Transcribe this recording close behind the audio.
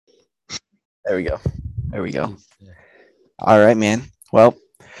There we go. There we go. All right, man. Well,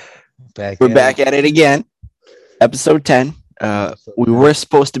 Back we're at back it. at it again. Episode 10. Episode We 10. were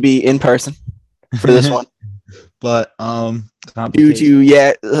supposed to be in person for this one But due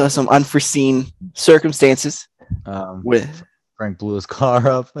complication. to some unforeseen circumstances with Frank blew his car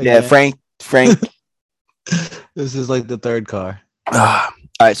up again. Frank. This is like the third car. All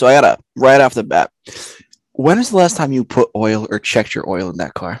right, so I gotta right off the bat. When is the last time you put oil or checked your oil in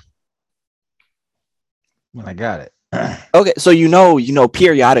that car? When I got it. Okay, so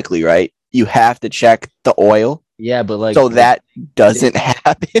periodically, right? You have to check the oil, Yeah, but like so that doesn't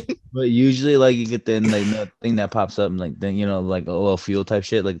happen. but usually like you get the like thing that pops up and like then like a little fuel type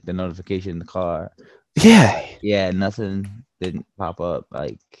shit, like the notification in the car. Yeah. Yeah, nothing didn't pop up.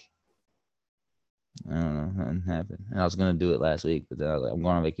 Like I don't know, nothing happened. And I was gonna do it last week, but then I was like, I'm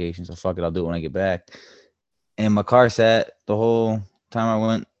going on vacation, so fuck it, I'll do it when I get back. And my car sat the whole time I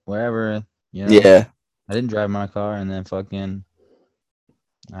went wherever, Yeah. I didn't drive my car, and then fucking,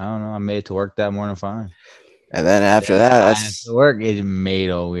 I don't know, I made it to work that morning fine. And then after Then that, that's after work, it made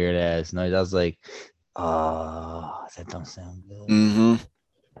a weird ass noise. I was like, oh, that don't sound good. mm-hmm.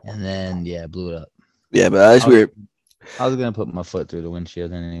 And then, yeah, it blew it up. Yeah, but that's I was, weird. I was going to put my foot through the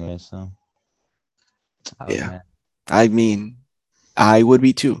windshield anyway, so I was Yeah. mad. I mean, I would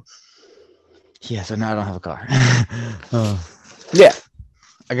be too. Yeah, so now I don't have a car. Oh. Yeah.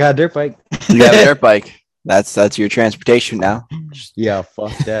 I got a dirt bike. You got a dirt bike. That's your transportation now. Yeah,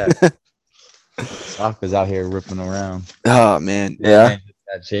 fuck that. Sock was out here ripping around. Oh man. Yeah.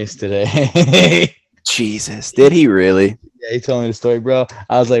 Got chased today. Jesus. Did he really? Yeah, he told me the story, bro.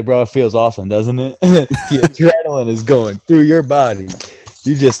 I was like, bro, it feels awesome, doesn't it? The adrenaline is going through your body.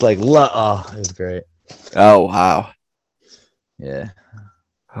 You just like, oh, it was great. Oh wow. Yeah.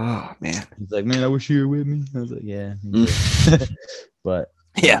 Oh man. He's like, man, I wish you were with me. I was like, yeah. But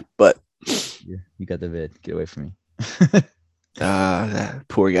Yeah, but you got the vid. Get away from me. that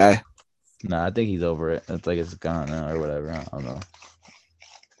poor guy. Nah, I think he's over it. It's like it's gone now or whatever. I don't know.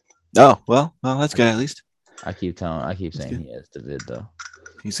 Oh well, that's good at least. I keep saying he has the vid though.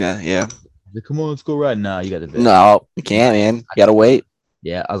 He's got yeah. Like, come on, let's go right now. You got the vid. No, you can't, man. You gotta wait.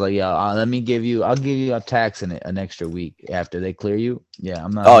 Yeah, I was like, yeah, I'll give you a tax in it an extra week after they clear you. Yeah,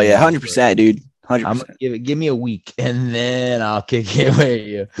 I'm not. Oh yeah, 100%, dude. 100%. I'm gonna give me a week and then I'll kick it with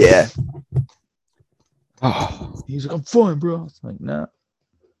you. Yeah. Oh. He's like, I'm fine, bro. I was like, no,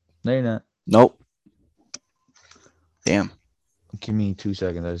 you're not. Nope. Damn. Give me 2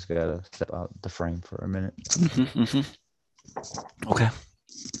 seconds. I just gotta step out the frame for a minute. Okay.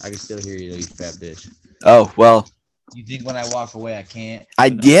 I can still hear you, though, you fat bitch. Oh well. You think when I walk away I can't?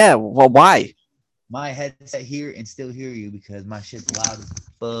 Yeah. Well, why? My headset here and still hear you because my shit's loud as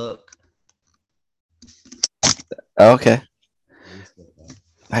fuck. Okay.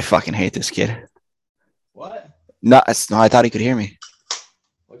 I fucking hate this kid. What? No, I thought he could hear me.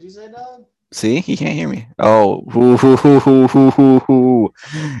 What'd you say, dog? See, he can't hear me. Oh,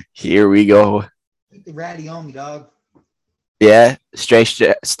 here we go. Keep the ratty on me, dog. Yeah, stay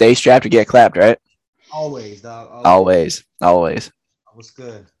strapped to get clapped, right? Always, dog. Always. What's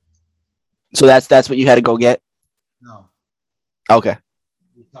good? So that's what you had to go get. No, Okay.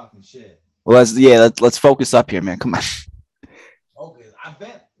 you're talking shit. Well, let's focus up here, man. Come on. Okay, I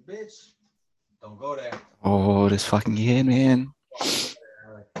bet, bitch. Don't go there. Oh, this fucking kid, man.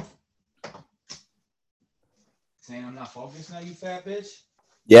 Saying I'm not focused now, you fat bitch?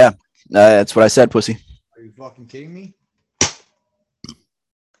 Yeah, that's what I said, pussy. Are you fucking kidding me?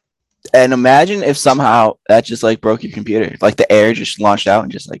 And imagine if somehow that just like broke your computer, like the air just launched out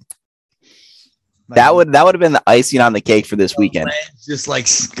and just like that would have been the icing on the cake for this weekend. Just like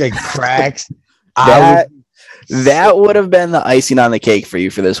cracks. That would have been the icing on the cake for you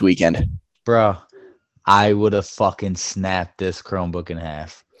for this weekend, bro. I would have fucking snapped this Chromebook in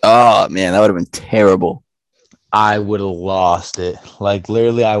half. Oh man, that would have been terrible. I would have lost it. Like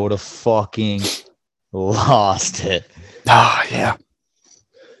literally, I would have fucking lost it. Oh yeah.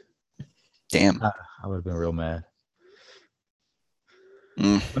 Damn. I would have been real mad.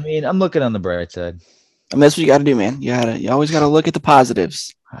 Mm. I mean, I'm looking on the bright side. I mean, that's what you got to do, man. You always got to look at the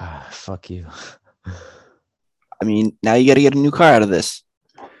positives. Fuck you. I mean, now you got to get a new car out of this.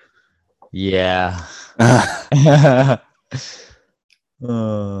 Yeah.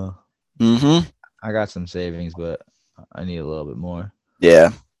 Mm-hmm. I got some savings, but I need a little bit more.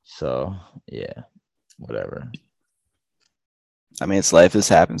 Yeah. So yeah, whatever. I mean, it's life. This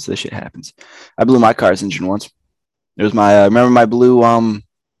happens. This shit happens. I blew my car's engine once. It was my remember my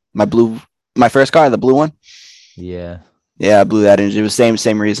first car, the blue one. Yeah. Yeah, I blew that engine. It was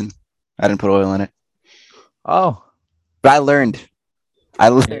same reason. I didn't put oil in it. Oh. But I learned. I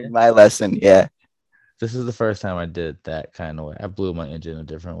learned my lesson. Yeah. This is the first time I did it that kind of way. I blew my engine a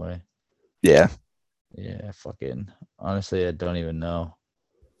different way. Yeah. Yeah, fucking. Honestly, I don't even know.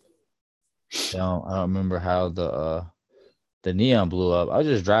 I don't remember how the neon blew up. I was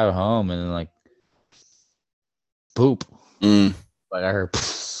just driving home and then like, boop. Mm. Like I heard.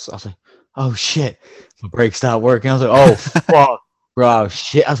 I was like, oh shit, my brakes stopped working. I was like, oh fuck, bro,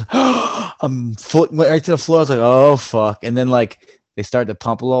 shit. I was like, I'm foot went right to the floor. I was like, oh fuck, and then like they started to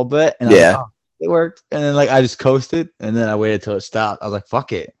pump a little bit, and I was like, oh, it worked. And then like I just coasted, and then I waited till it stopped. I was like,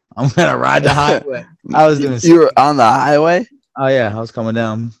 fuck it, I'm gonna ride the highway. I was doing. You were on the highway? Oh yeah, I was coming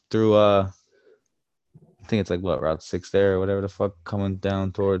down through. I think it's like what Route 6 there or whatever the fuck, coming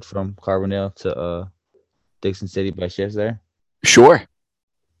down towards from Carbondale to Dixon City by Shifts there. Sure.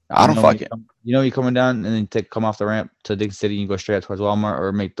 I don't fuck it. You're coming down and then come off the ramp to Dixon City and you go straight up towards Walmart,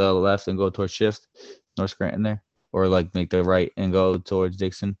 or make the left and go towards Shift, North Scranton there, or like make the right and go towards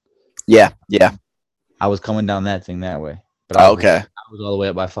Dixon. Yeah, yeah. I was coming down that thing that way, but I was all the way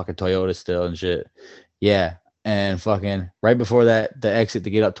up by fucking Toyota still and shit. Yeah, and fucking right before that, the exit to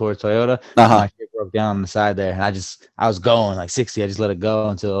get up towards Toyota, my shit broke down on the side there, and I was going like 60. I just let it go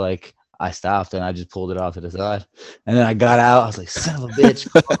until like I stopped and I just pulled it off to the side. And then I got out. I was like, son of a bitch.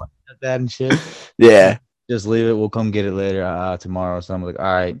 That and shit. Yeah. Just leave it. We'll come get it later tomorrow. So I'm like, all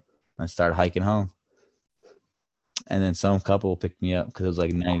right. I started hiking home. And then some couple picked me up because it was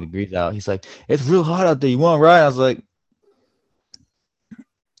like 90 degrees out. He's like, it's real hot out there. You want to ride? I was like,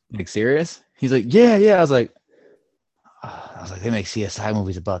 serious? He's like, yeah. I was like, they make CSI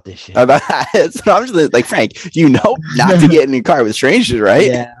movies about this shit. So I'm just like, Frank, you know not to get in a car with strangers, right?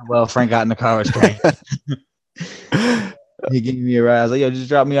 Yeah, well, Frank got in the car with strangers. He gave me a ride. I was like, yo, just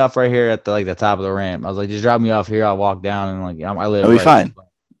drop me off right here at the top of the ramp. I was like, just drop me off here. I'll walk down and like I live. I'll be fine.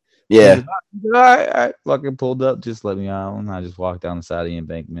 Yeah. All right. Fucking pulled up. Just let me out. And I just walked down the side of the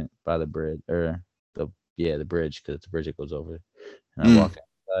embankment by the bridge, or the bridge, because it's the bridge that goes over. And I walked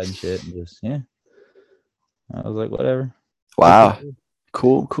outside and shit, and just I was like, whatever. Wow.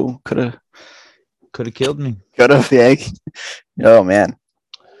 Cool. Could have killed me. Could have, yeah. Oh man.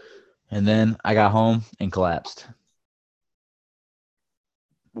 And then I got home and collapsed.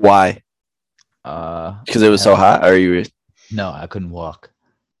 Why? Because it was so hot, or you? No, I couldn't walk.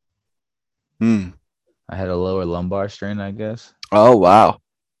 I had a lower lumbar strain, I guess. Oh wow.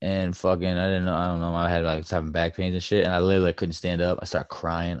 And fucking, I don't know. I had like having back pains and shit, and I literally couldn't stand up. I started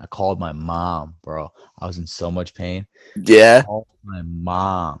crying. I called my mom, bro. I was in so much pain. Yeah. I called my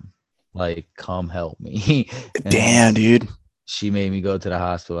mom, like, come help me. Damn, dude. She made me go to the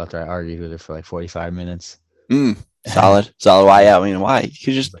hospital after I argued with her for like 45 minutes. Solid. Why? I mean, why? You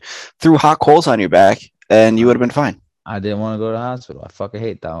could just threw hot coals on your back, and you would have been fine. I didn't want to go to the hospital. I fucking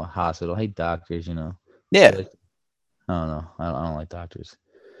hate the hospital. I hate doctors, you know. Yeah. I don't know. I don't like doctors.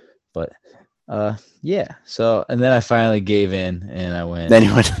 But yeah. So, and then I finally gave in and I went. Then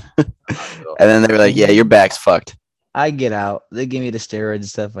you went. And then they were like, yeah, your back's fucked. I get out. They give me the steroids and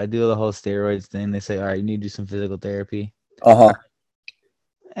stuff. I do the whole steroids thing. They say, all right, you need to do some physical therapy. And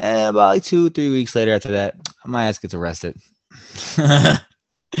about like 2-3 weeks later after that, my ass gets arrested.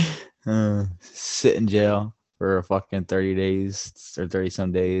 Sit in jail for fucking 30 days or 30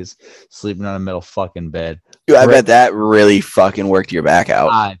 some days, sleeping on a metal fucking bed. Dude, I bet that really fucking worked your back out.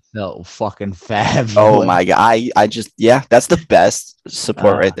 I felt fucking fabulous. Oh my god. I just, yeah, that's the best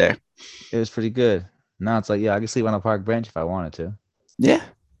support right there. It was pretty good. Now it's like, yeah, I can sleep on a park bench if I wanted to. Yeah.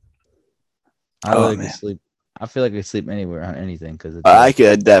 I could sleep. I feel like I could sleep anywhere on anything because I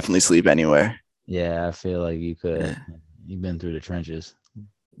could definitely sleep anywhere. Yeah, I feel like you could. Yeah. You've been through the trenches,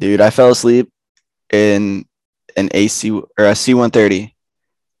 dude. I fell asleep in an AC or a C-130.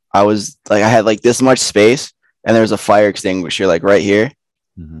 I was like, I had like this much space, and there was a fire extinguisher like right here.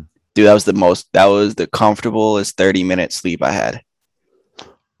 Mm-hmm. Dude, that was the comfortablest 30-minute sleep I had.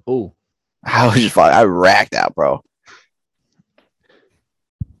 Oh, I racked out, bro.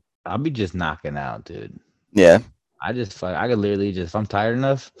 I'll be just knocking out, dude. Yeah. I could literally just, if I'm tired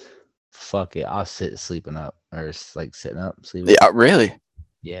enough, fuck it. I'll sit sleeping up or like sitting up, sleeping. Yeah, really?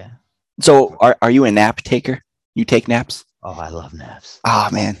 Yeah. So are you a nap taker? You take naps? Oh, I love naps. Oh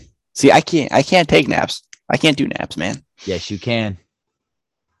man. See, I can't take naps. I can't do naps, man. Yes, you can.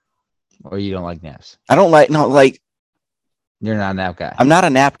 Or you don't like naps? I don't like. You're not a nap guy. I'm not a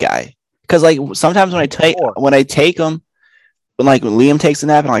nap guy. Because like sometimes when I take them, when Liam takes a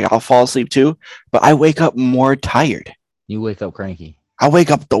nap and like I'll fall asleep too, but I wake up more tired. You wake up cranky. I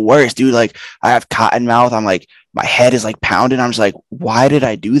wake up the worst, dude. Like I have cotton mouth. I'm like my head is like pounding. I'm just like, why did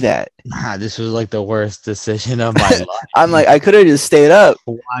I do that? Nah, this was like the worst decision of my I'm like, life. I could have just stayed up.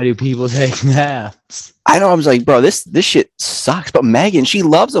 Why do people take naps? I know. I was like, bro, this shit sucks. But Megan, she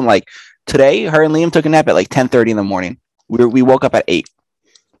loves them. Like today, her and Liam took a nap at like 10:30 in the morning. We woke up at 8,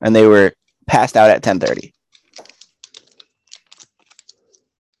 and they were passed out at 10:30.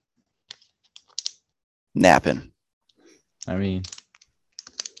 Napping. I mean,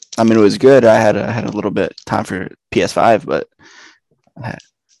 it was good. I had a little bit time for PS5, but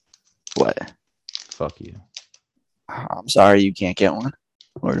what? fuck you. I'm sorry you can't get one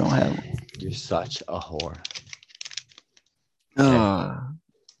or don't have one. You're such a whore. Uh,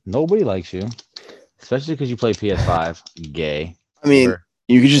 Nobody likes you, especially because you play PS5. Gay. I mean,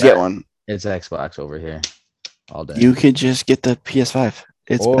 you could just get one. It's Xbox over here all day. You could just get the PS5.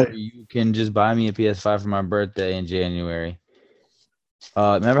 It's or better. you can just buy me a PS5 for my birthday in January.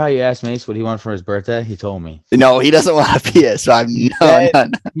 Remember how you asked Mace what he wanted for his birthday? He told me. No, he doesn't want a PS5. No.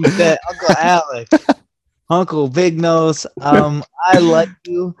 He said, Uncle Alec, Uncle Big Nose, I like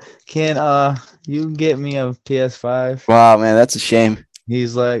you. Can you get me a PS5? Wow, man, that's a shame.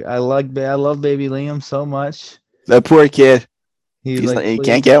 He's like, I love baby Liam so much. That poor kid. He's like, he please.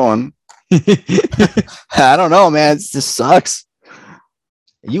 can't get one. I don't know, man. It just sucks.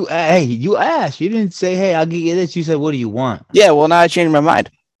 You asked. You didn't say, hey, I'll get you this. You said, what do you want? Yeah, well, now I changed my mind.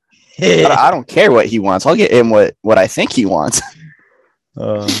 But I don't care what he wants. I'll get him what I think he wants.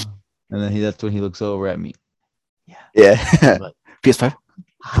 And then that's when he looks over at me. Yeah. Like, PS5.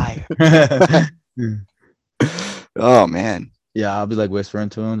 higher. Oh man. Yeah, I'll be like whispering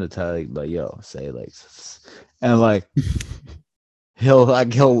to him to tell like, yo, say like, and like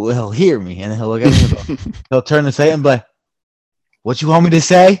he'll hear me and he'll look at me. He'll turn to say it and be like, what you want me to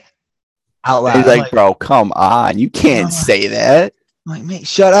say? Out loud. He's like, bro, come on. You can't say that. I'm like, mate,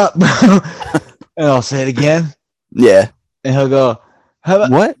 shut up, bro. And I'll say it again. Yeah. And he'll go,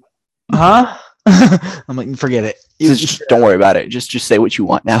 what? Huh? I'm like, forget it. Just don't worry about it. Just say what you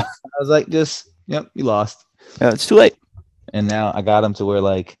want now. I was like, yep, you lost. It's too late. And now I got him to where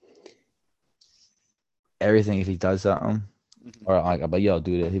like everything, if he does something, or like, I'm like, yo,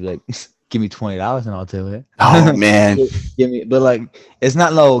 do this. He'd be like, give me $20 and I'll do it. Oh man. Give me, but like, it's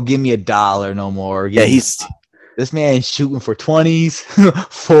not no, give me $1 no more. Yeah, this man's shooting for 20s,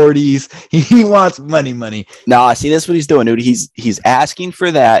 40s. He wants money. No, I see that's what he's doing, dude. He's asking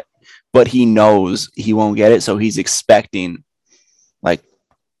for that, but he knows he won't get it, so he's expecting like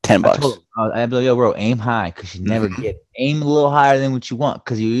 $10. I'd be like, yo, bro, aim high because you never get it. Aim a little higher than what you want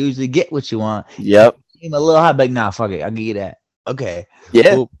because you usually get what you want. Yep. Aim a little high, like, nah, fuck it. I'll give you that. Okay.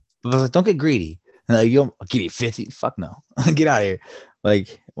 Yeah. Cool. But don't get greedy. And like, I'll give you 50. Fuck no. Get out of here.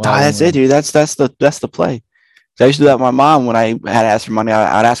 Like, that's it, dude. That's the play. So I used to do that with my mom when I had to ask for money.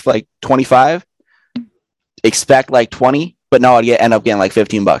 I'd ask for like 25, expect like 20, but no, I'd end up getting like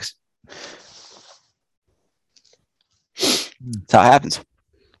 $15. That's how it happens.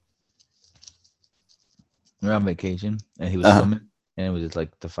 We were on vacation and he was swimming and it was just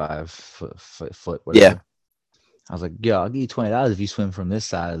like the 5 foot whatever. Yeah. I was like, yo, I'll give you $20 if you swim from this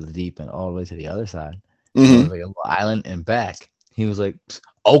side of the deep end all the way to the other side. Mm-hmm. It was like a little island and back. He was like,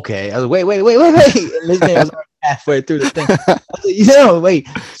 okay. I was like, wait. And this man was already halfway through the thing. I was like, wait.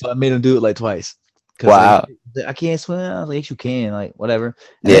 So I made him do it like twice. Wow. Like, I can't swim. I was like, yes, you can. Like, whatever.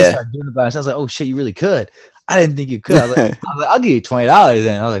 And yeah. They started doing it by themselves. I was like, oh shit, you really could. I didn't think you could. I was like, I'll give you $20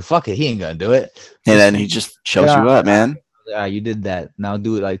 then. I was like, fuck it, he ain't gonna do it. And then he just shows you up, man. You did that. Now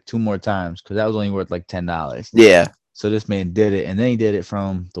do it like 2 more times because that was only worth like $10. Yeah. So this man did it, and then he did it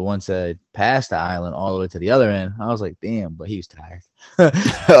from the one side past the island all the way to the other end. I was like, damn, but he was tired.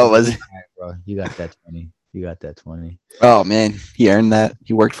 Oh, was he? Right, bro, you got that 20. Oh man, he earned that.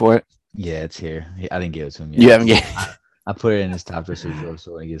 He worked for it. Yeah, it's here. I didn't give it to him yet. You haven't given I put it in his top dresser drawer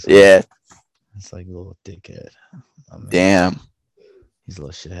so when he gets yeah. It's like a little dickhead. Damn. He's a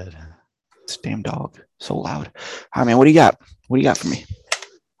little shithead. This damn dog. So loud. All right, man, what do you got? What do you got for me?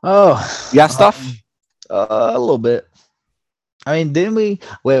 Oh. You got stuff? A little bit. I mean, didn't we?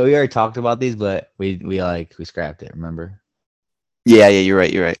 Wait, we already talked about these, but we scrapped it, remember? Yeah, you're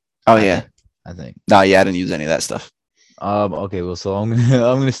right. Oh, yeah. I think. No, yeah, I didn't use any of that stuff. Okay, well, so I'm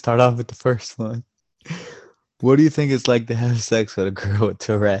gonna start off with the first one. What do you think it's like to have sex with a girl with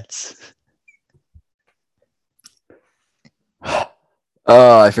Tourette's?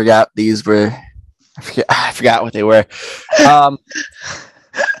 Oh, I forgot these were. I forgot what they were. I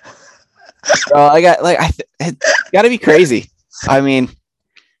got it's got to be crazy. I mean,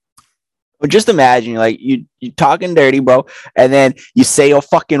 just imagine like you talking dirty, bro, and then you say a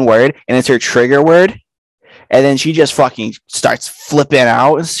fucking word, and it's her trigger word, and then she just fucking starts flipping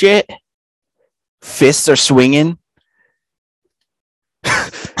out and shit. Fists are swinging.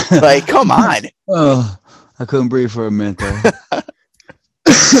 Like, come on. Oh, I couldn't breathe for a minute there.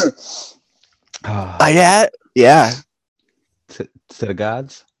 Yeah. To the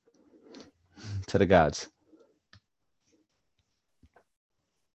gods. To the gods.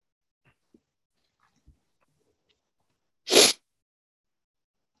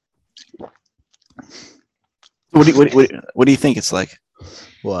 What do you think it's like?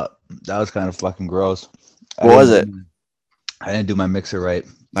 What? That was kind of fucking gross. What was it? I didn't do my mixer right.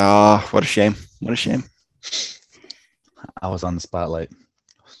 Oh, what a shame. What a shame. I was on the spotlight.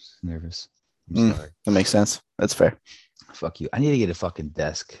 I was nervous. I'm sorry. That makes sense. That's fair. Fuck you. I need to get a fucking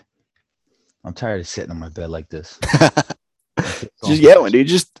desk. I'm tired of sitting on my bed like this. Just get one, dude.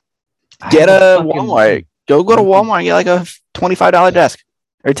 Just get a Walmart. Go to Walmart and get like a $25 desk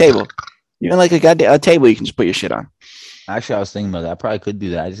or table. Even like a table you can just put your shit on. Actually, I was thinking about that. I probably could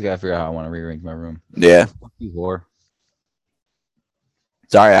do that. I just gotta figure out how I want to rearrange my room. Yeah. Fuck you, whore.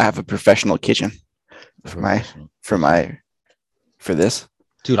 Sorry, I have a professional kitchen for this.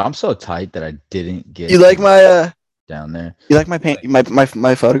 Dude, I'm so tight that I didn't get. You like my down there? You like my paint?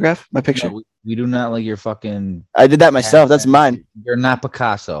 My photograph? My picture? No, we do not like your fucking. I did that myself. That's mine. You're not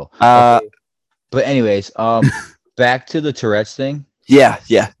Picasso. Okay. But anyways, back to the Tourette's thing. Yeah.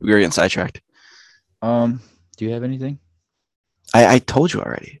 We were getting sidetracked. Do you have anything? I told you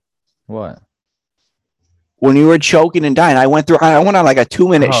already. What? When you were choking and dying, I went on like a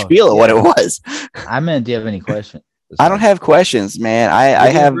 2-minute spiel of what it was. I meant, do you have any questions? I don't have questions, man.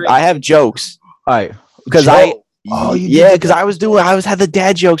 I have jokes. All right, because because I had the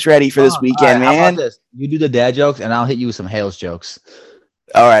dad jokes ready for this weekend, man. How about this? You do the dad jokes, and I'll hit you with some Hales jokes.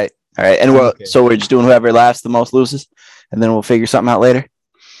 All right, and so we're just doing whoever laughs the most loses, and then we'll figure something out later.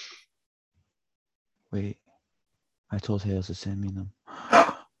 Wait, I told Hales to send me them.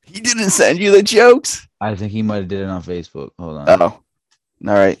 He didn't send you the jokes? I think he might have did it on Facebook. Hold on. Oh, all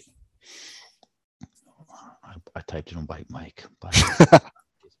right. I typed it on Bike Mike.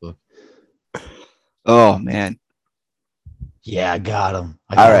 Facebook. Oh man. Yeah, I got him.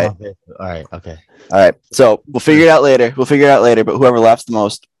 All right. All right. Okay. All right. So we'll figure it out later. But whoever laughs the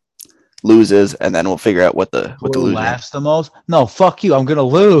most loses, and then we'll figure out what the loser laughs the most. No, fuck you. I'm gonna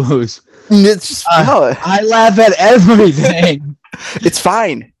lose. It's just I laugh at everything. It's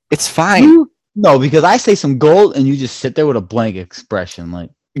fine. It's fine. No, because I say some gold and you just sit there with a blank expression, like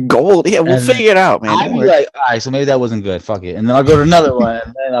gold. Yeah, we'll figure it out, man. I'll be like, all right, so maybe that wasn't good. Fuck it, and then I'll go to another one,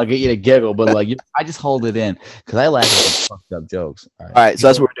 and then I'll get you to giggle. But like, I just hold it in because I laugh at some fucked up jokes. All right, so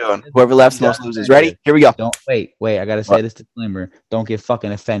that's what we're doing. Whoever laughs the most loses. Ready? Here we go. Don't wait. I gotta say this disclaimer. Don't get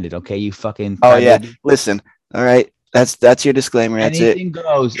fucking offended, okay? You fucking. Oh yeah. Listen. All right. That's your disclaimer. That's Anything it.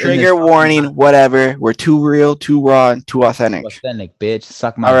 Goes. Trigger warning. Whatever. We're too real, too raw, and too authentic. Authentic, bitch.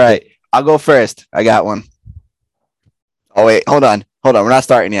 Suck my. All right. Dick. I'll go first. I got one. Oh wait. Hold on. We're not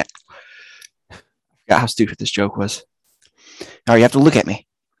starting yet. I forgot how stupid this joke was. Now you have to look at me.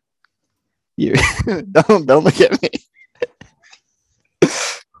 You don't look at me. All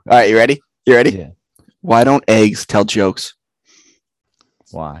right. You ready? Yeah. Why don't eggs tell jokes?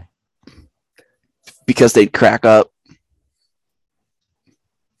 Why? Because they'd crack up.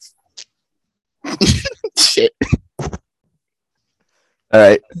 Shit. All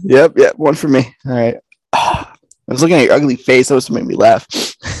right. Yep. One for me. All right. I was looking at your ugly face. That was made me laugh.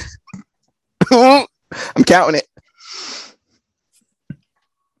 I'm counting it.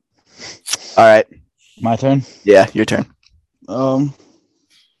 All right. My turn? Yeah, your turn.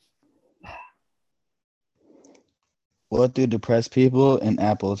 What do depressed people and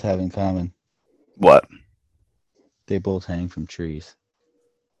apples have in common? What? They both hang from trees.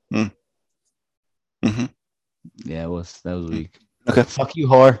 Mm-hmm. Yeah, that was weak. Okay. Fuck you,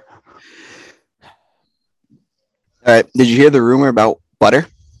 whore. All right. Did you hear the rumor about butter?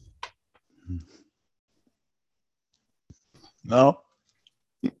 No.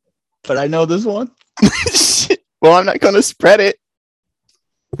 But I know this one. Well, I'm not going to spread it.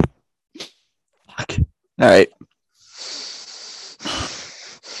 Fuck. All right.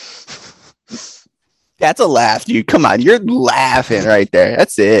 That's a laugh, dude. Come on. You're laughing right there.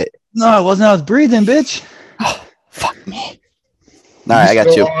 That's it. No, I wasn't. I was breathing, bitch. Oh, fuck me. All right, I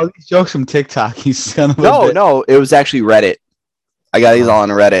got you. All these jokes from TikTok, you son of a bitch. No. It was actually Reddit. I got these all on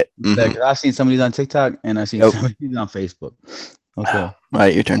Reddit. Mm-hmm. I've seen some of these on TikTok, and I've seen some of these on Facebook. Okay. All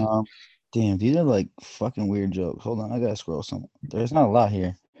right, your turn. Damn, these are like fucking weird jokes. Hold on, I gotta scroll some. There's not a lot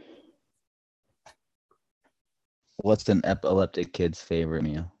here. What's an epileptic kid's favorite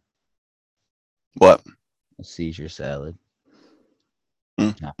meal? What? A seizure salad.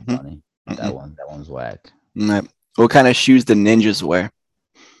 Mm-hmm. Not funny. Mm-hmm. That one's whack. Right. What kind of shoes do ninjas wear?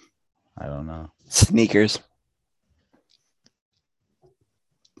 I don't know. Sneakers.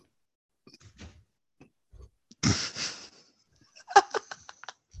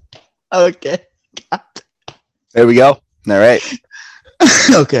 Okay. There we go. All right.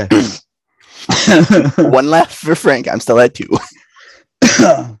 Okay. One left for Frank. I'm still at 2.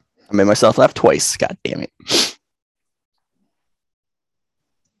 I made myself laugh twice. God damn it.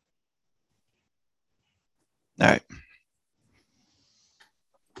 All right.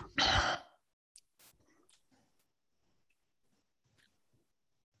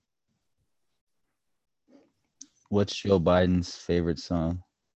 What's Joe Biden's favorite song?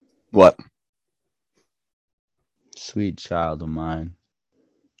 What? Sweet Child of Mine.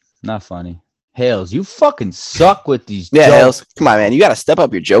 Not funny. Hales, you fucking suck with these Yeah, jokes. Hales. Come on, man. You got to step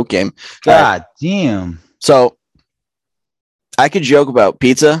up your joke game. God damn. So I could joke about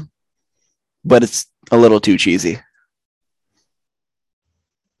pizza, but it's a little too cheesy.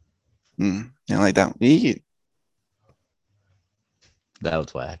 I like that. That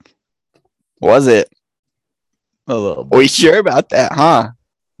was whack. Was it? A little bit. Are we sure about that, huh?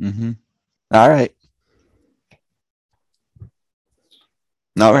 Mm-hmm. All right.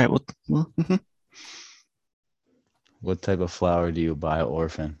 All right. Well, What type of flower do you buy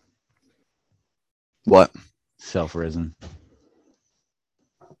orphan? what? Self-risen.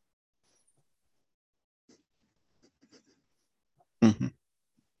 Mm-hmm.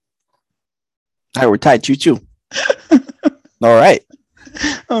 All right, we're tied 2-2. All right.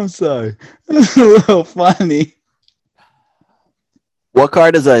 I'm sorry. It's a little funny. What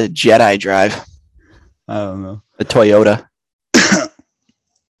car does a Jedi drive? I don't know. A Toyota.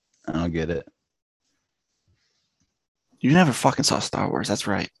 I don't get it. You never fucking saw Star Wars. That's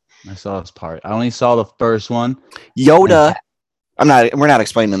right. I saw this part. I only saw the first one. Yoda. We're not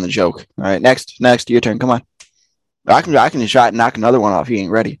explaining the joke. All right. Next, your turn. Come on. I can just knock another one off. You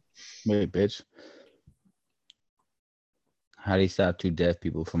ain't ready. Wait, bitch. How do you stop 2 deaf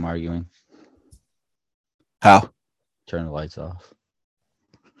people from arguing? How? Turn the lights off.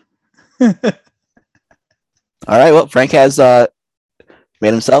 All right. Well, Frank has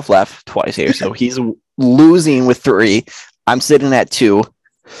made himself laugh twice here, so he's losing with 3. I'm sitting at 2.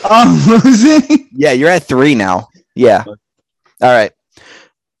 I'm losing. Yeah, you're at 3 now. Yeah. All right.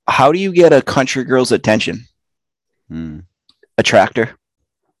 How do you get a country girl's attention? A tractor.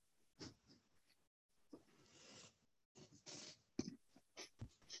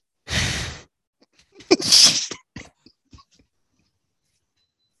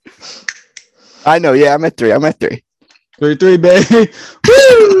 I know. Yeah, I'm at 3. 3, baby.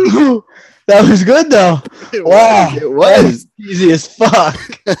 Woo! That was good though. Wow, it was easy as fuck.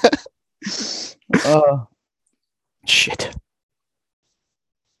 Shit.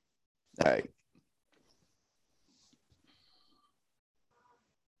 All right.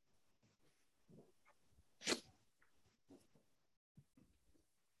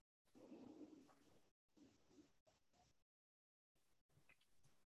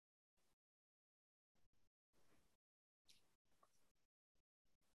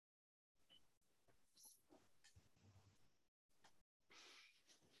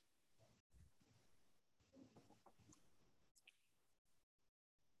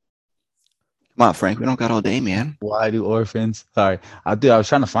 Come on, Frank. We don't got all day, man. Why do orphans? Sorry, I was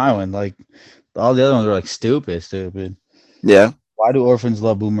trying to find one. Like all the other ones are like stupid. Yeah. Why do orphans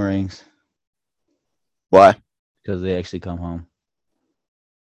love boomerangs? Why? Because they actually come home.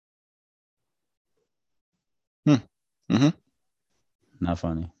 Mm-hmm. Not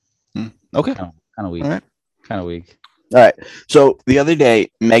funny. Okay. Kind of weak. All right. Kind of weak. All right. So the other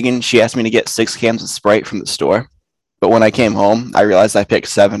day, Megan, she asked me to get 6 cans of Sprite from the store. But when I came home, I realized I picked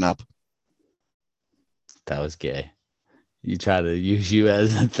 7 up. That was gay. You try to use you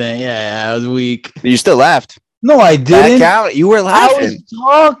as a thing. Yeah, I was weak. You still laughed. No, I didn't. Back out. You were laughing. I was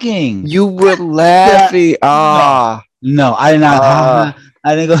talking. You were laughing. No, I did not.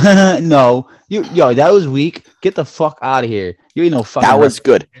 I didn't go. No, yo, that was weak. Get the fuck out of here. You ain't no fucking. That was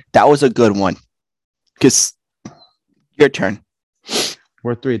good. That was a good one. Because your turn.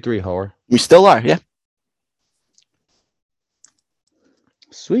 We're 3-3, whore. We still are. Yeah.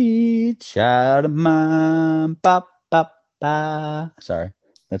 Sweet child of mine. Ba, ba, ba. Sorry,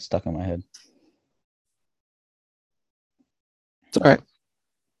 that's stuck in my head. It's all right.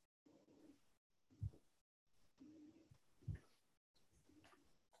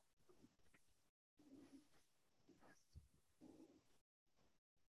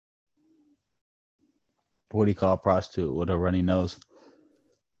 What do you call a prostitute with a runny nose?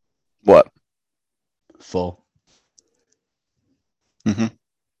 What? Full. Mm-hmm.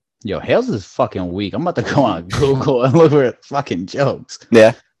 Yo, Hales is fucking weak. I'm about to go on Google and look for fucking jokes.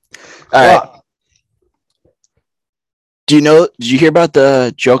 Yeah. All right. Did you hear about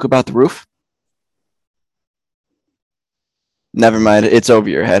the joke about the roof? Never mind. It's over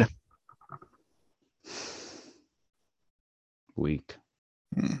your head. Weak.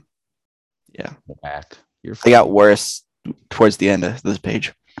 Yeah. Back. They got worse towards the end of this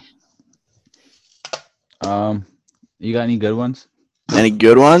page. You got any good ones? Any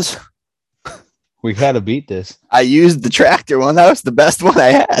good ones? We gotta beat this. I used the tractor one. That was the best one I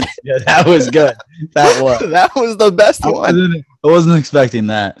had. Yeah, that was good. That was. That was the best one. I wasn't expecting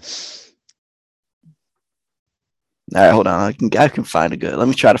that. All right, hold on. I can find a good. Let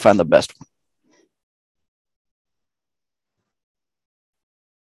me try to find the best one.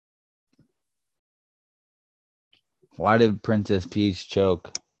 Why did Princess Peach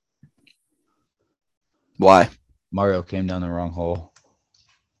choke? Why? Mario came down the wrong hole.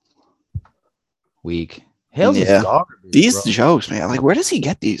 Weak. Hell's Yeah. These bro. jokes, man. Like, where does he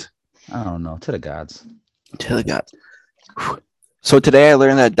get these? I don't know. To the gods. To the gods. So today I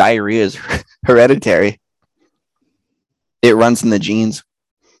learned that diarrhea is hereditary. It runs in the genes.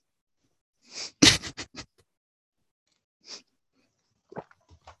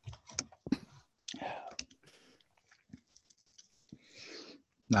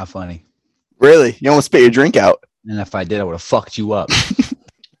 Not funny. Really? You almost spit your drink out. And if I did, I would have fucked you up.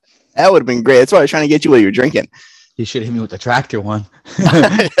 That would have been great. That's why I was trying to get you while you were drinking. You should hit me with the tractor one.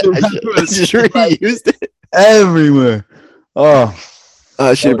 I just reused it everywhere. Oh,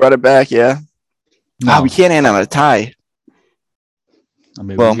 I should have brought it back. Yeah. no. We can't end on a tie. I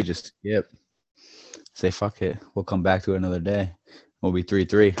mean, we could just skip. Say fuck it. We'll come back to it another day. We'll be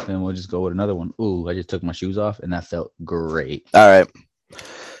 3-3. Then we'll just go with another one. Ooh, I just took my shoes off, and that felt great. All right.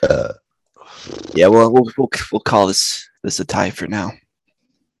 Yeah, we'll call this a tie for now.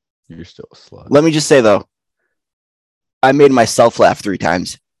 You're still a slut. Let me just say though, I made myself laugh 3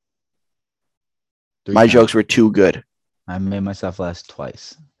 times. My jokes were too good. I made myself laugh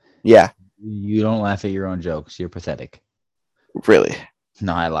twice. Yeah. You don't laugh at your own jokes. You're pathetic. Really?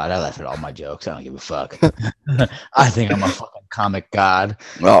 No, I lied. I laugh at all my jokes. I don't give a fuck. I think I'm a fucking comic god.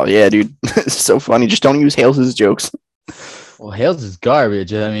 Oh yeah, dude. It's so funny. Just don't use Hales' jokes. Well, Hales is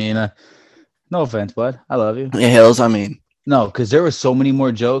garbage. I mean, no offense, bud. I love you. Yeah, Hales, I mean. No, because there were so many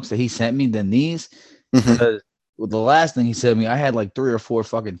more jokes that he sent me than these. Because the last thing he sent me, I had like 3 or 4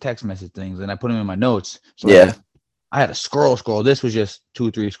 fucking text message things, and I put them in my notes. So yeah. I had to scroll. This was just 2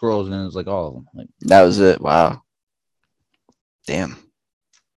 or 3 scrolls, and it was like all of them. Like, that was it. Wow. Damn.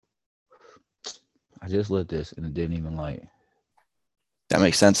 I just lit this, and it didn't even light. That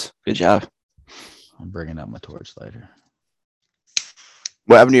makes sense. Good job. I'm bringing out my torch lighter.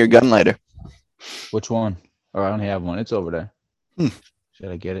 What happened to your gun lighter? Which one? Oh, I don't have one. It's over there. Should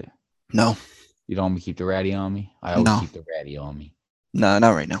I get it? No. You don't want me to keep the ratty on me? I always keep the ratty on me. No,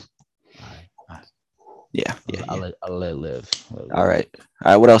 not right now. All right. Yeah. I'll let it live. All right.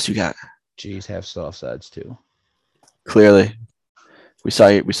 What else you got? G's have soft sides too. Clearly, we saw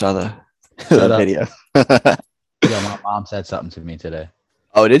the video. Yeah, my mom said something to me today.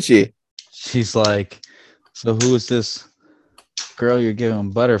 Oh, did she? She's like, "So who is this girl you're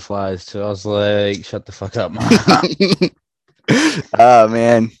giving butterflies to?" I was like, "Shut the fuck up, Mom." Oh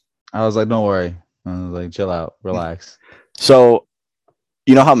man. I was like, "Don't worry." I was like, "Chill out, relax." So,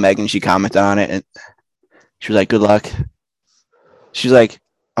 you know how Megan, she commented on it and she was like, "Good luck." She's like,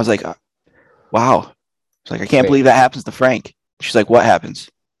 I was like, "Wow." She's like, "I can't believe that happens to Frank." She's like, "What happens?"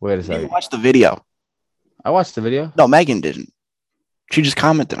 Wait a second. Watch the video. I watched the video. No, Megan didn't. She just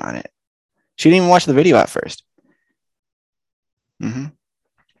commented on it. She didn't even watch the video at first.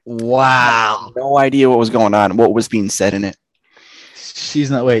 Wow. No idea what was going on, what was being said in it.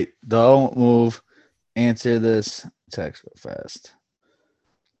 She's not. Wait, don't move. Answer this text real fast.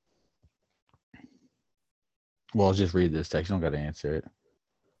 Well, just read this text. You don't got to answer it.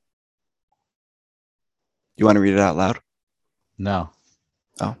 You want to read it out loud? No.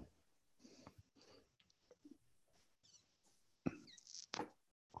 Oh.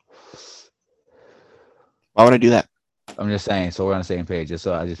 Why would I do that? I'm just saying, so we're on the same page. Just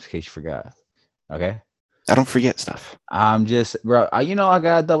in case you forgot. Okay. I don't forget stuff. I'm just, bro. I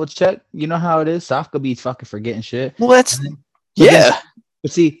gotta double check. You know how it is. Safka be fucking forgetting shit. Well, that's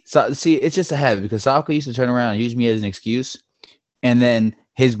But see, it's just a habit because Safka used to turn around and use me as an excuse, and then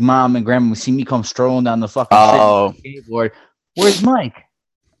his mom and grandma would see me come strolling down the fucking skateboard. Where's Mike?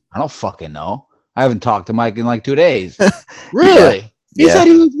 I don't fucking know. I haven't talked to Mike in like 2 days. Really? He said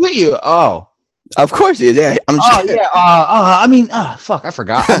he was with you. Oh. Of course he is. Yeah. I mean, fuck, I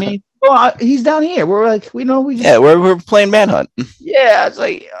forgot. I mean, he's down here. We're like, we're playing manhunt. Yeah, it's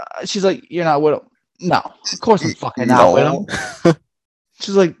like, she's like, you're not with him. No, of course I'm fucking not with him.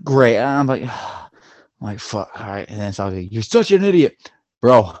 She's like, great. And I'm like, I'm like, fuck, all right. And then so I was like, you're such an idiot,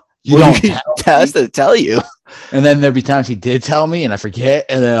 bro. You Well, don't you tell us to tell you. And then there'd be times he did tell me, and I forget.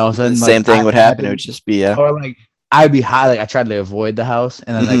 And then all of a sudden, The like same thing would happen. It would just be or like I'd be high, like I tried to avoid the house,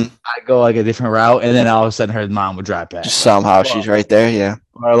 and then like I go like a different route, and then all of a sudden her mom would drive past. Just somehow she's right there, yeah.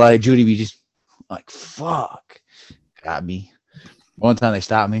 Or like Judy be just like, fuck, got me. One time they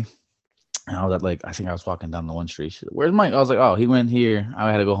stopped me, and I was at, like, I think I was walking down the one street. She's like, where's Mike? I was like, oh, he went here.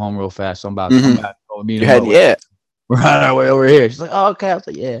 I had to go home real fast. So I'm about to come back. Yeah. We're on our way over here. She's like, oh, okay. I was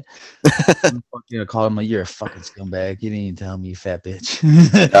like, yeah. I called him like, you're a fucking scumbag. You didn't even tell me, you fat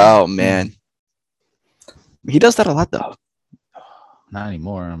bitch. Oh man. He does that a lot though. Not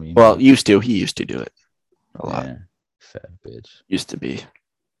anymore. I mean, well, used to. He used to do it a lot. Fat bitch. Used to be.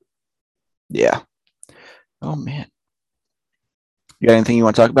 Yeah. Oh man. You got anything you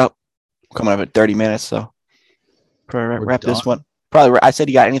want to talk about? Coming up at 30 minutes, so probably wrap this one. Probably. I said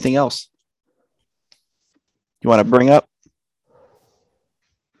you got anything else you want to bring up?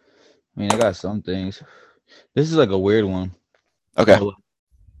 I mean, I got some things. This is like a weird one. Okay.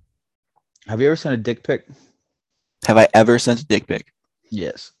 Have you ever sent a dick pic? Have I ever sent a dick pic?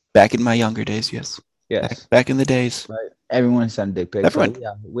 Yes. Back in my younger days, yes. Yes. Back in the days. Right. Everyone sent dick pics. Everyone.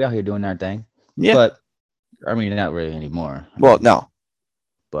 So we out here doing our thing. Yeah. But I mean, not really anymore. Well, no.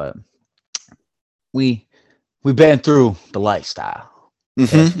 But we've been through the lifestyle.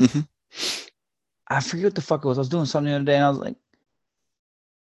 I forget what the fuck it was. I was doing something the other day, and I was like,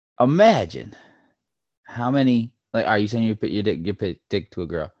 imagine how many, like, are you saying you put your dick to a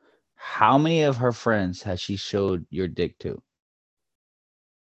girl? How many of her friends has she showed your dick to?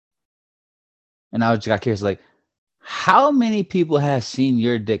 And I just got curious, like, how many people have seen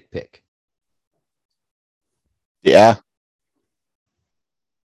your dick pic? Yeah.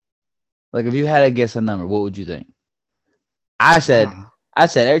 Like, if you had to guess a number, what would you think? I said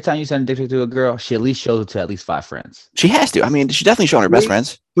every time you send a dick pic to a girl, she at least shows it to at least 5 friends. She has to. I mean, she's definitely showing her best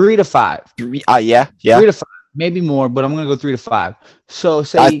friends. 3 to 5. Yeah. 3 to 5, maybe more, but I'm gonna go 3 to 5. So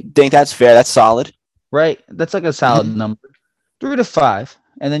say I think that's fair. That's solid. Right? That's like a solid number. 3 to 5,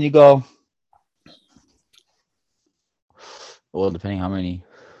 and then you go. Well, depending how many,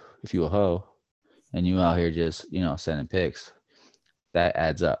 if you a hoe, and you out here just sending pics, that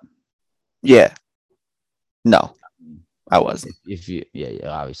adds up. Yeah. No, I wasn't. If you,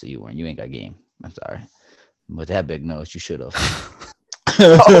 obviously you weren't. You ain't got game. I'm sorry. With that big nose, you should have.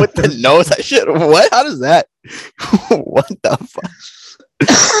 Oh, with the nose, I should. What? How does that? What the fuck?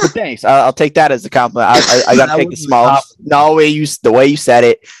 But thanks. I'll take that as a compliment. I gotta take the smallest. No, the way you said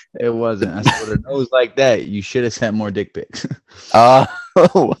it. It wasn't. I said, with a nose like that, you should have sent more dick pics.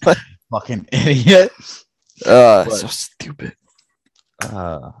 Fucking idiot. So stupid.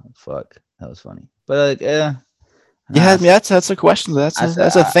 Fuck. That was funny. But like, yeah. Yeah, I mean, that's a question. That's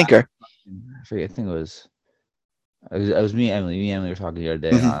a thinker. I forget. I think it was me and Emily. Me and Emily were talking the other day.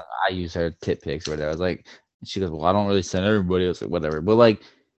 And I used her tit pics or whatever. I was like, she goes, well, I don't really send everybody. I was like, whatever. But like,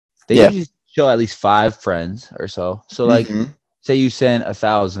 they usually show at least 5 friends or so. So like, say you send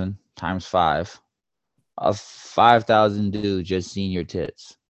 1,000 times 5, 5,000 dudes just seen your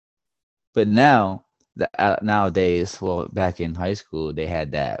tits. But now, nowadays, well, back in high school, they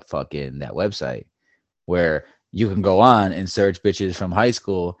had that website where you can go on and search bitches from high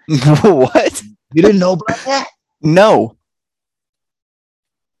school. What? You didn't know about that? No.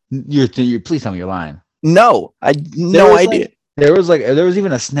 You're please tell me you're lying. No, I no idea. There was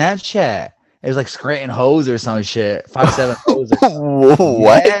even a Snapchat. It was like Scranton Hoes or some shit. 57 Hoes.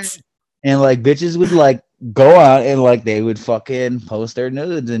 What? Yeah. And like bitches would like go out and like they would fucking post their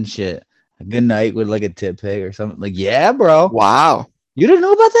nudes and shit. Good night with like a tit pic or something. Like, yeah, bro. Wow. You didn't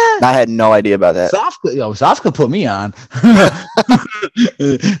know about that? I had no idea about that. Sofka put me on.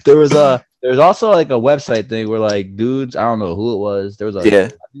 There's also like a website thing where like dudes, I don't know who it was. I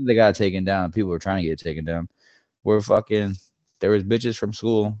think they got it taken down. People were trying to get it taken down. There was bitches from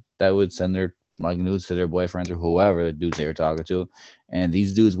school that would send their like nudes to their boyfriends or whoever the dudes they were talking to, and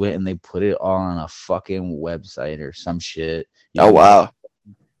these dudes went and they put it all on a fucking website or some shit. Wow.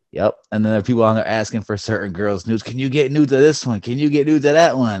 Yep. And then there are people on there asking for certain girls' nudes. Can you get nudes of this one? Can you get nudes of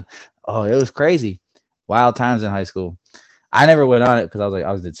that one? Oh, it was crazy. Wild times in high school. I never went on it because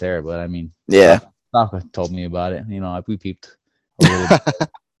I was dead Sarah, but I mean, yeah. Saka told me about it. Like we peeped a little bit.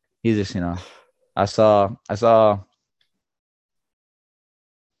 He's just, I saw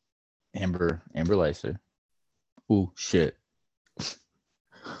Amber Leister. Ooh, shit.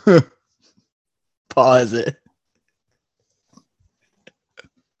 Pause it.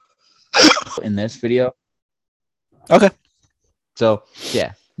 In this video. Okay. So,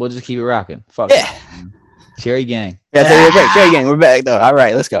 yeah, we'll just keep it rocking. Fuck yeah. Cherry Gang. Yeah, Cherry Gang. We're back though. All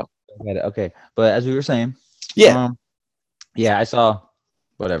right, let's go. Got it. Okay, but as we were saying, Yeah. yeah, I saw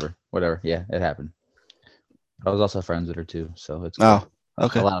whatever. Yeah, it happened. I was also friends with her too, so it's cool. Oh, A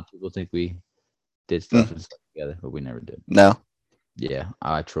okay. lot of people think we did Mm, stuff and stuff together, but we never did. no, Yeah,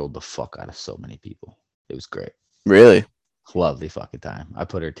 I trolled the fuck out of so many people. It was great. really. Lovely fucking time. I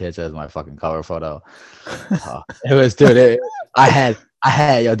put her tits as my fucking cover photo. It was, dude. I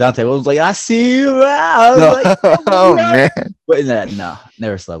had yo Dante was like, I see you. I was No. like, Oh what? man. But no,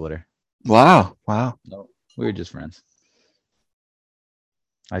 never slept with her. Wow. Wow. No, we were just friends.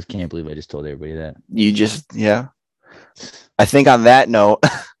 I just can't believe I just told everybody that. You just yeah. I think on that note,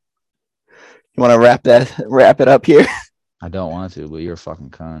 you want to wrap it up here. I don't want to, but you're a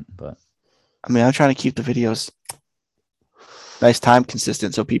fucking cunt. But I mean, I'm trying to keep the videos nice time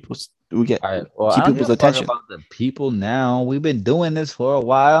consistent so we get well, I keep don't give people's a fuck attention. about the people now. We've been doing this for a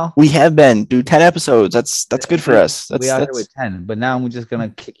while. We have been, dude, 10 episodes. That's good for us. We out here That's with 10, but now I'm just gonna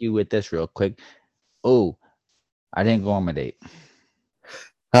kick you with this real quick. Oh, I didn't go on my date.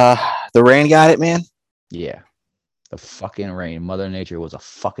 the rain got it, man. Yeah, the fucking rain. Mother Nature was a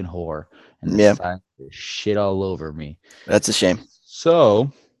fucking whore and Yeah, decided to shit all over me. that's a shame.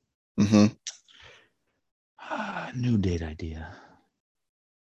 So, Mm-hmm. new date idea.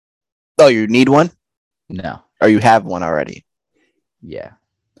 Oh, you need one? No. Or you have one already? Yeah.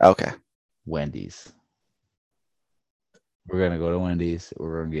 Okay. Wendy's. We're gonna go to Wendy's.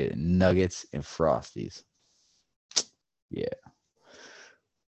 We're gonna get nuggets and frosties. Yeah.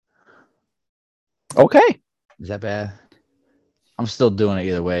 Okay. Is that bad? I'm still doing it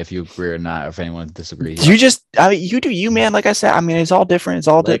either way, if you agree or not, or if anyone disagrees. I mean, you do you, man. Like I said, I mean, it's all different. It's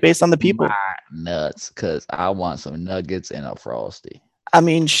all based on the people. My nuts, because I want some nuggets and a frosty. I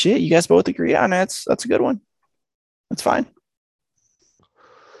mean, shit, you guys both agree on that. That's a good one. That's fine.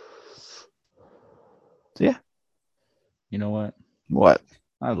 So, yeah. You know what? What?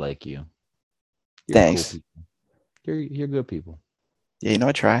 I like you. You're Thanks. cool people. You're good people. Yeah, you know,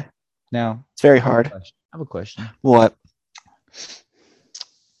 I try. Now It's very hard. I have a question. What?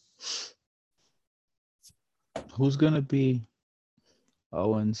 Who's gonna be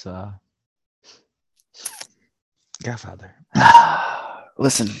Owen's godfather?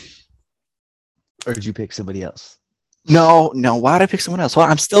 Listen. Or did you pick somebody else? No. Why'd I pick someone else? Well,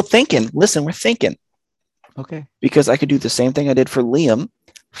 I'm still thinking. Listen, we're thinking. Okay. Because I could do the same thing I did for Liam,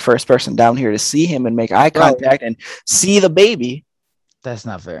 first person down here to see him and make eye contact and see the baby. That's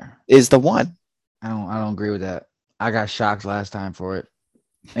not fair. Is the one. I don't agree with that. I got shocked last time for it.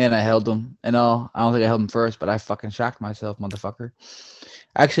 And I held him and all. I don't think I held him first, but I fucking shocked myself, motherfucker.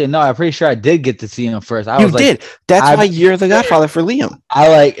 Actually, no, I'm pretty sure I did get to see him first. I was did. That's why you're the godfather for Liam.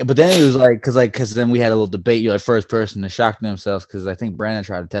 But then he was like, because then we had a little debate. You're the first person to shock themselves, because I think Brandon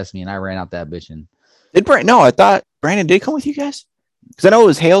tried to test me and I ran out that bitch. And did Brandon? No, I thought Brandon did come with you guys. Because I know it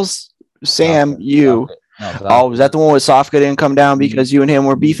was Hales, Sam, you. No, was that the one with Sofka didn't come down because you and him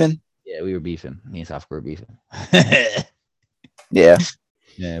were beefing? Yeah, we were beefing. Me and Sofka were beefing. Yeah.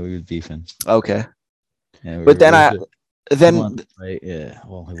 Yeah, we were beefing. Okay. Yeah, but then yeah.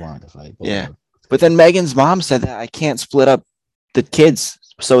 Well, he wanted to fight. Yeah. But then Megan's mom said that I can't split up the kids,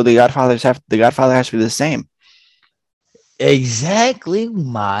 so the godfather has to be the same. Exactly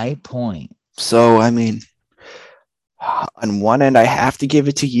my point. So I mean, on one end, I have to give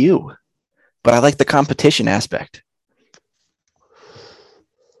it to you, but I like the competition aspect.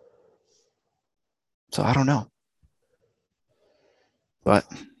 So I don't know. But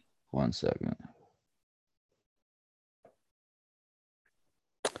 1 second.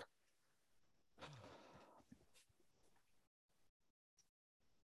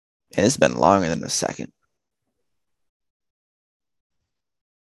 It's been longer than a second.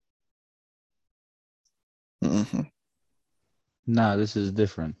 Mm-hmm. Nah, this is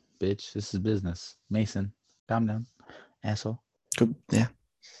different, bitch. This is business. Mason, calm down, asshole. Good. Yeah.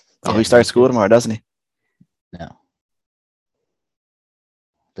 Oh, he starts school tomorrow, doesn't he? No.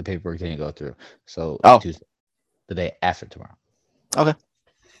 The paperwork didn't go through. So Tuesday, the day after tomorrow. Okay.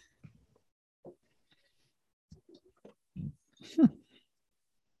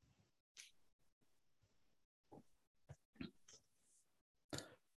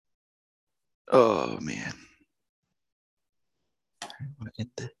 Oh man.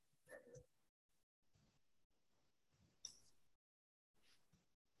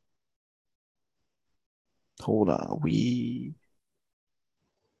 Hold on.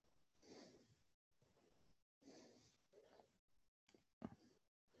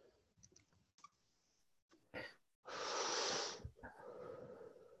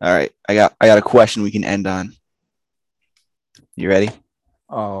 All right. I got a question we can end on. You ready?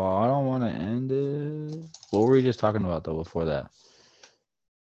 Oh, I don't want to end it. What were we just talking about though before that?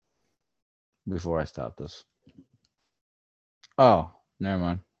 before I stop this. Oh, never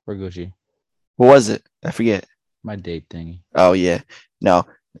mind. We're Gucci. What was it? I forget. My date thingy. Oh yeah. No. All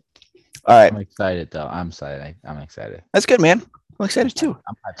right. I'm excited though. I'm excited. I'm excited. That's good, man. I'm excited too.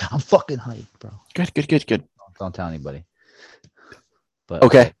 I'm fucking hyped, bro. Good, good, good, good. Don't tell anybody. But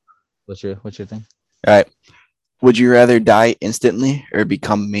Okay. What's your thing? All right. Would you rather die instantly or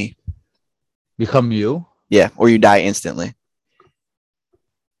become me? Become you? Yeah, or you die instantly.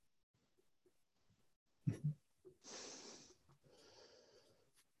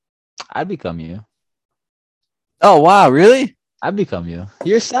 I'd become you. Oh wow, really? I'd become you.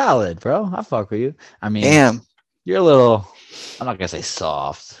 You're solid, bro. I fuck with you. I mean, Damn. you're a little. I'm not gonna say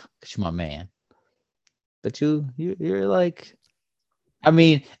soft, cause you're my man. But you're like. I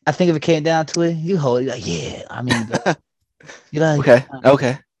mean, I think if it came down to it, you hold it like, yeah. I mean, you're like, Okay.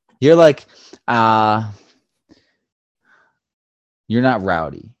 Okay. you're like, you're not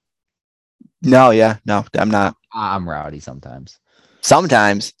rowdy. No, yeah, no, I'm not. I'm rowdy sometimes.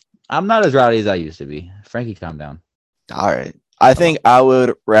 Sometimes. I'm not as rowdy as I used to be. Frankie, calm down. All right. I think I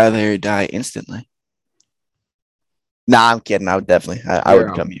would rather die instantly. Nah, I'm kidding. I would definitely. I would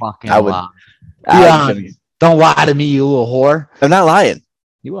become you. I would. I would become you. Don't lie to me, you little whore. I'm not lying.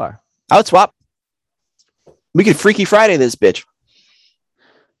 You are. I would swap. We could Freaky Friday this bitch.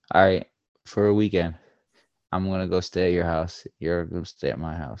 All right. For a weekend, I'm gonna go stay at your house. You're gonna stay at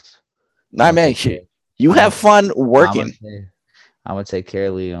my house. Nah, man, you have fun working. I'm gonna take care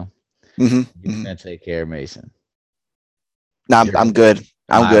of Leo. Mm-hmm. You're gonna take care of Mason. Nah, I'm good.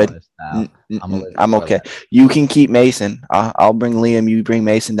 I'm good. I'm okay. You can keep Mason. I'll bring Liam. You bring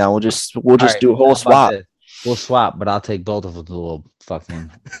Mason down. We'll just do a whole swap. We'll swap, but I'll take both of them. The little fucking.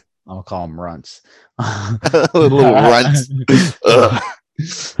 I'm gonna call them runts. Little runts.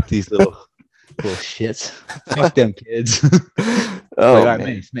 These little shits. Fuck them kids. Oh, like, all right,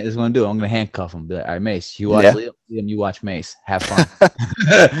 Mace, this is what I'm gonna do. I'm gonna handcuff him. Be like, all right, Mace, you watch Liam, you watch Mace. Have fun.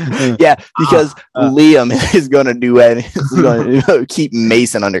 Yeah, because Liam is gonna do it. He's gonna keep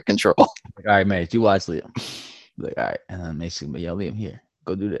Mason under control. Like, all right, Mace, you watch Liam. Like, all right, and then Mace will be, yo, Liam, here,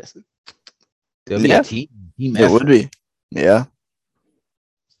 go do this. There'll be a team it would be. Yeah.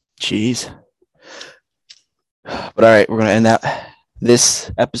 Jeez. But all right, we're gonna end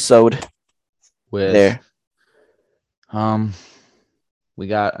this episode with there. We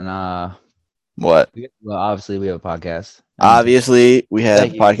got an what? Well, obviously we have a podcast. Obviously, we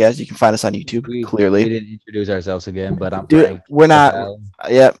have a podcast. You can find us on YouTube. Clearly, we didn't introduce ourselves again, but we're not.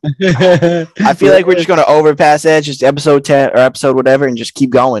 Yep. I feel like we're just gonna overpass that. Just episode 10 or episode whatever, and just keep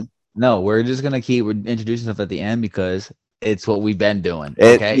going. No, we're just gonna keep introducing stuff at the end because it's what we've been doing.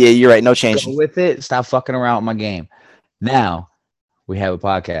 Okay. Yeah, you're right. No change. Go with it. Stop fucking around with my game. Now we have a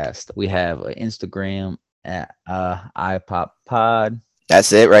podcast. We have an Instagram at iPop Pod.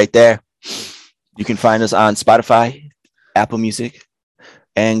 That's it right there. You can find us on Spotify, Apple Music,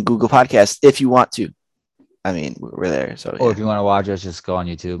 and Google Podcasts if you want to. I mean, we're there. So, or if you want to watch us, just go on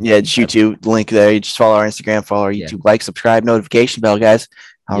YouTube. Yeah, just YouTube. Link there. You just follow our Instagram, follow our YouTube, like, subscribe, notification bell, guys.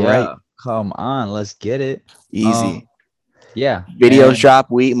 All right. Come on, let's get it. Easy. Yeah. Videos drop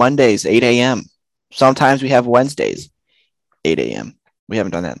Mondays, 8 a.m. Sometimes we have Wednesdays, 8 a.m. We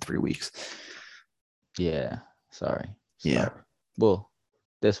haven't done that in 3 weeks. Yeah. Sorry. Yeah. Well,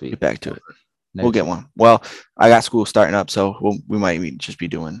 this week. Get back to it. We'll get one. Well, I got school starting up, so we might just be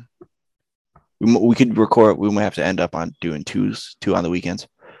doing. We could record. We might have to end up on doing two on the weekends.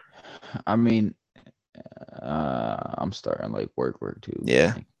 I mean, I'm starting like work too.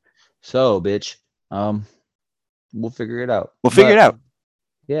 Yeah. So, bitch, we'll figure it out.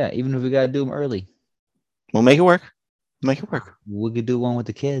 Yeah, even if we gotta do them early, we'll make it work. We could do one with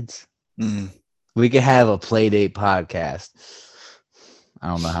the kids. Mm. We could have a play date podcast. I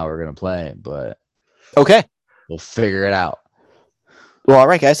don't know how we're gonna play it, but okay, we'll figure it out. Well, all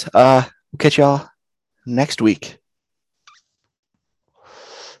right, guys. We'll catch y'all next week.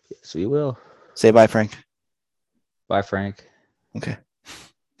 Yes, we will. Say bye, Frank. Bye, Frank. Okay.